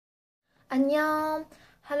Annyeong!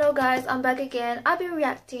 Hello guys, I'm back again. I'll be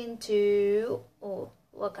reacting to... Oh,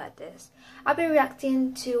 look at this. I'll be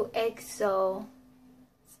reacting to EXO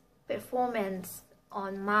performance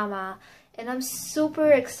on Mama. And I'm super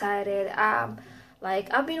excited. I've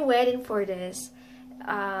been waiting for this.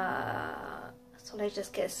 So let's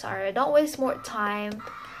just get started. Don't waste more time.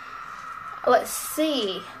 Let's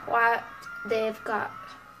see what they've got.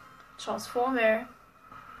 Transformer.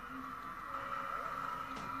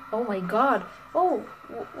 Oh my god. Oh,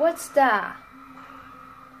 what's that?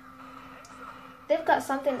 They've got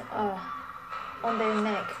something on their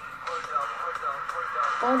neck.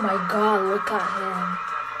 Oh my god, look at him.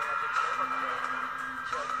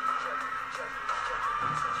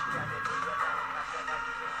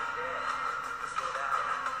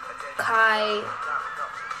 Kai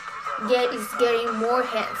is getting more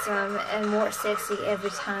handsome and more sexy every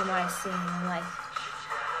time I see him. Like,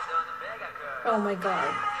 oh my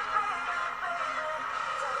god.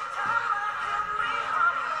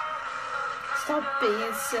 Stop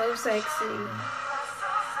being so sexy.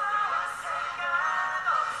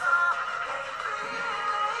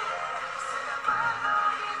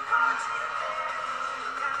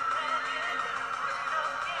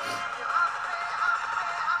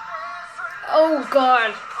 Oh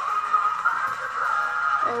god.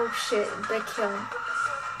 Oh shit, Baekhyun.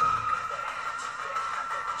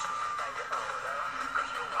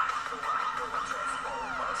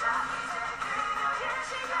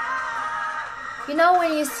 You know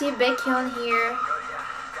when you see Baekhyun here?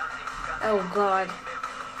 Oh god.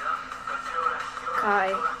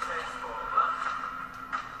 Kai.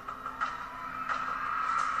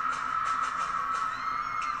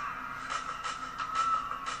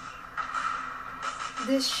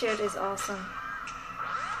 This shit is awesome.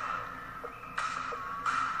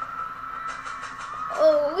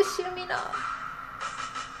 Oh, Shimina.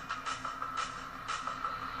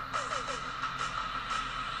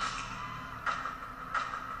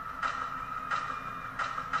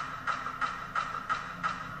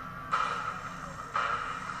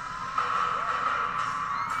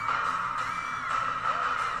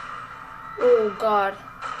 Oh god.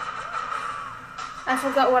 I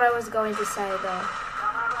forgot what I was going to say though.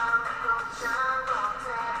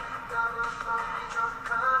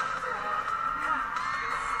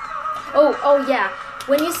 Oh yeah.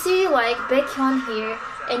 When you see like Baekhyun here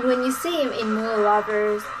and when you see him in Moon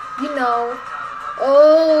Lovers, you know,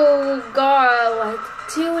 oh god, like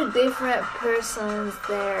two different persons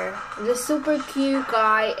there. The super cute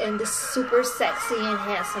guy and the super sexy and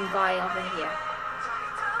handsome guy over here.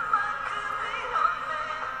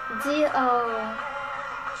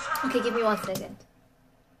 Okay, give me 1 second.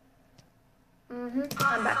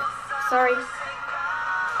 I'm back. Sorry.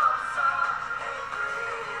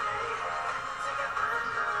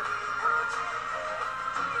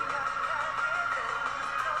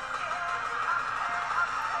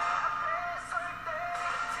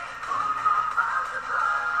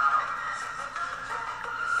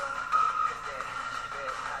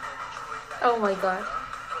 Oh my god.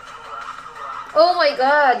 Oh my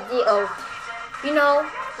god, you know,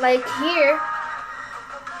 like here,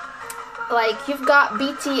 like you've got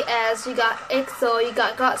BTS, you got EXO, you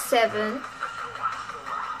got GOT7.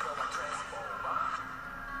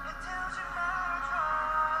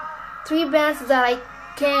 Three bands that I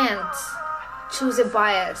can't choose a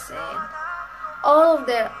bias in. All of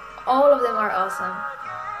them are awesome.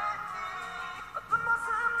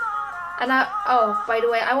 And by the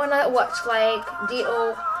way, I wanna watch like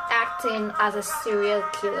D.O. acting as a serial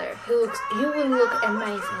killer. He will look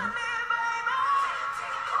amazing.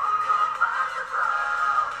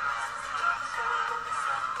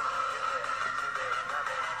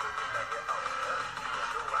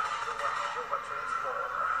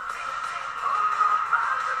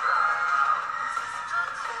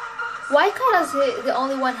 Why can't he the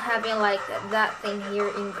only one having like that thing here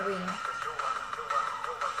in green?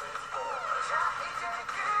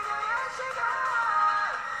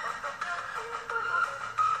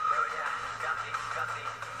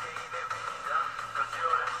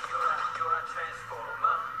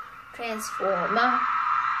 Transformer.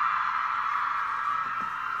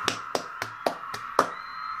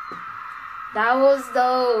 That was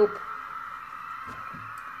dope.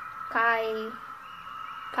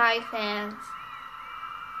 Kai fans.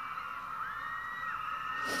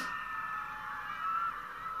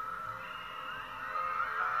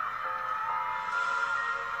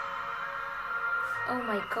 Oh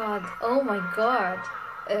my god. Oh my god.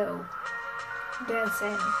 Oh.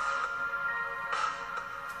 Dancing.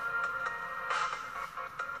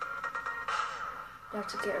 You have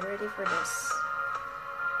to get ready for this.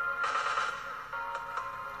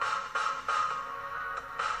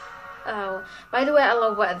 Oh, by the way, I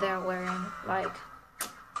love what they're wearing. Like,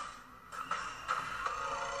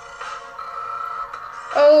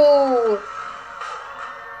 oh,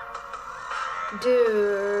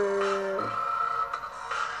 dude.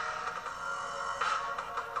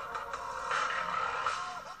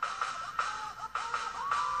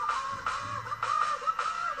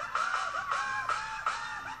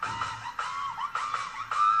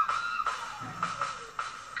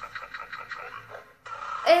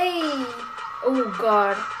 Hey, oh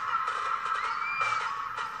God.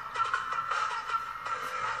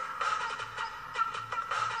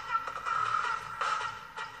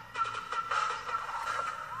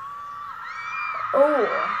 Oh.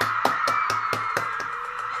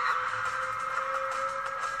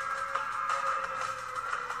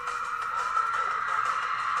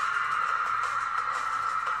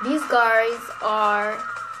 These guys are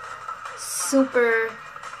super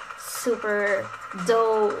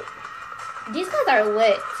dope. These guys are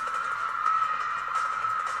lit.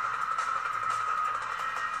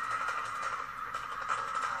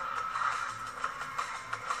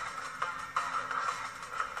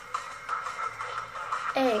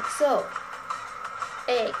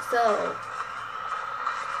 EXO.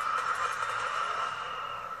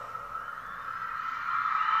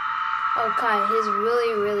 Okay, he's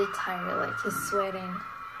really tired, like he's sweating.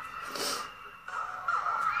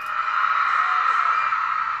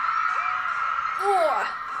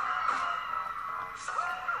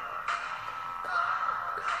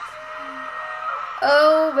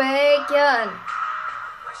 Oh, bacon.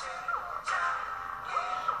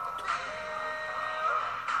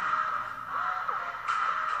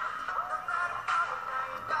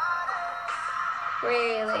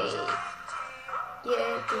 Really?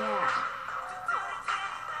 Yeah.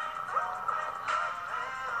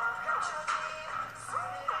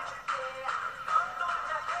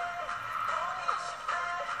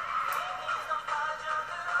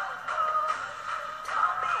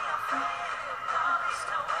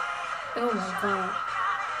 Oh my God.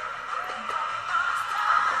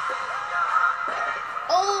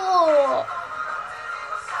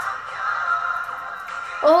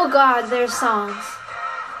 Oh God, their songs.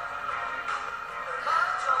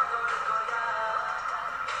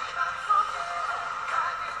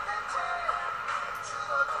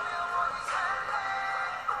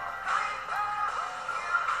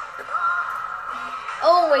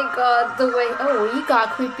 Oh my God, the way, oh, he got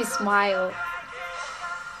a creepy smile.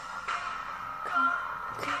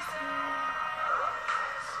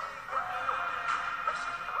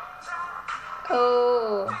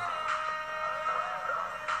 Oh.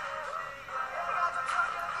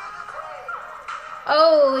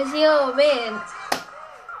 Oh, Xiao Min.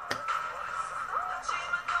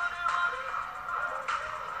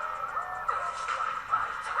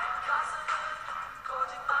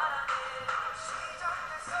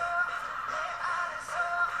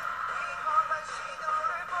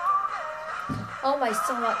 Oh, my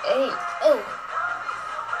stomach ache. Oh.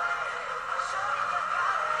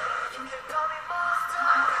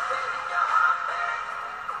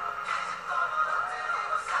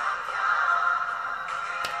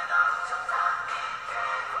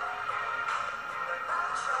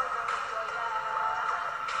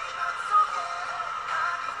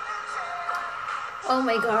 Oh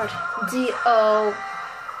my God, D.O.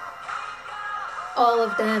 All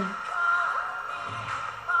of them.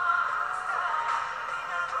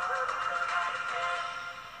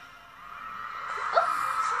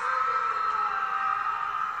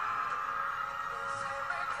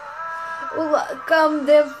 Look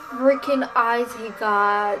the freaking eyes he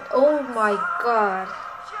got. Oh my God.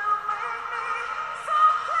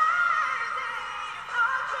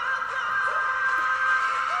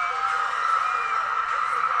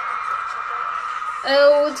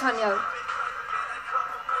 Oh, Tanya.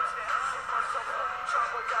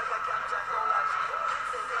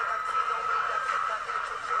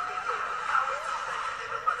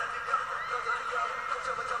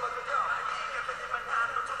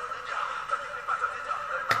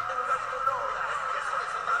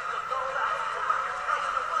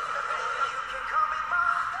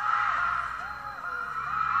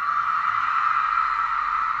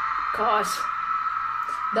 Gosh.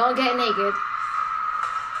 Don't get naked.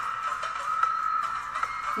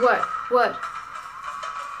 What?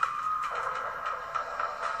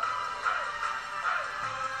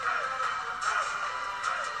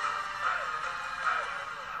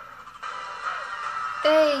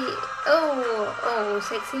 Hey, oh,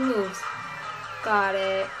 sexy moves. Got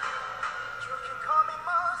it.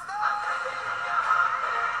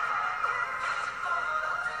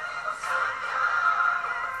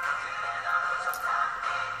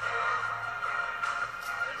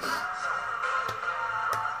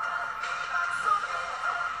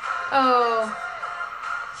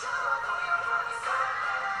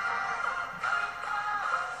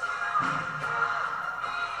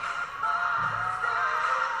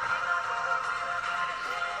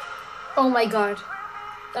 Oh my god.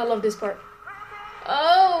 I love this part.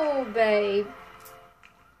 Oh, babe.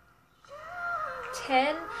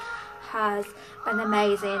 10 has an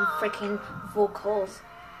amazing freaking vocals.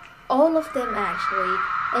 All of them actually.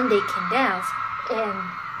 And they can dance.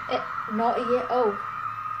 And not yet. Oh.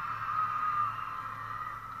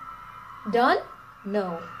 Done?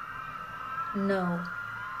 No. No.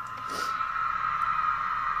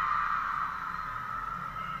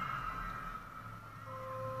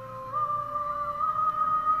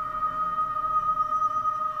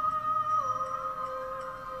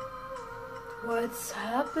 What's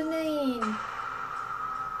happening?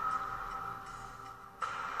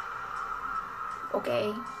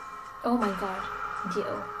 Okay. Oh my god.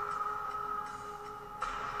 Deal.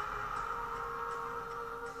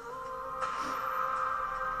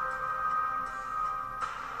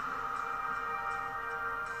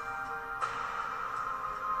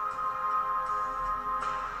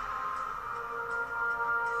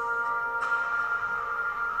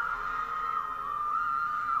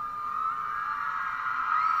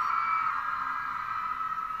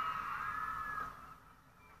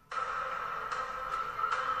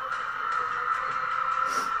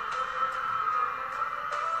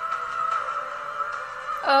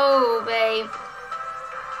 Oh, babe.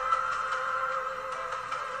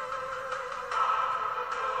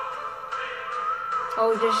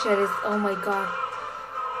 Oh, this shit is, oh my god.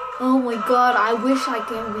 Oh my god, I wish I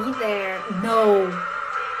can be there. No.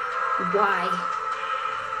 Why?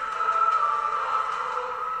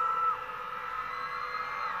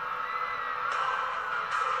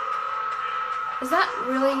 Is that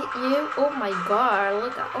really you? Oh my god,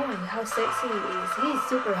 look at, oh my, how sexy he is. He's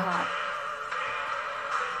super hot.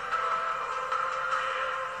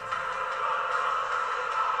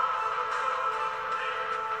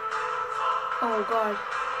 Oh god.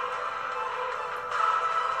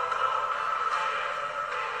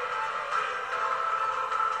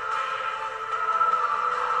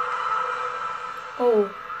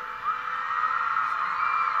 Oh.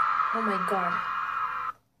 Oh my god.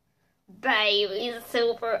 Babe, it's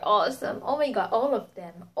super awesome. Oh my god, all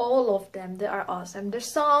of them, they are awesome. Their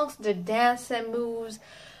songs, their dance and moves,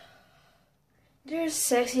 they're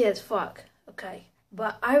sexy as fuck. Okay,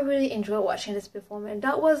 but I really enjoyed watching this performance.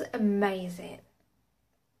 That was amazing.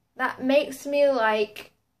 That makes me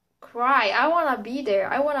like cry. I want to be there.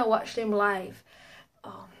 I want to watch them live.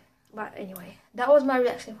 But anyway, that was my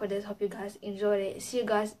reaction for this. Hope you guys enjoyed it. See you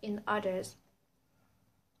guys in others.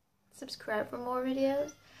 Subscribe for more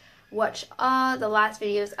videos. Watch all the last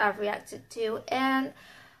videos I've reacted to. And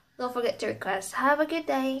don't forget to request. Have a good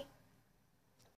day.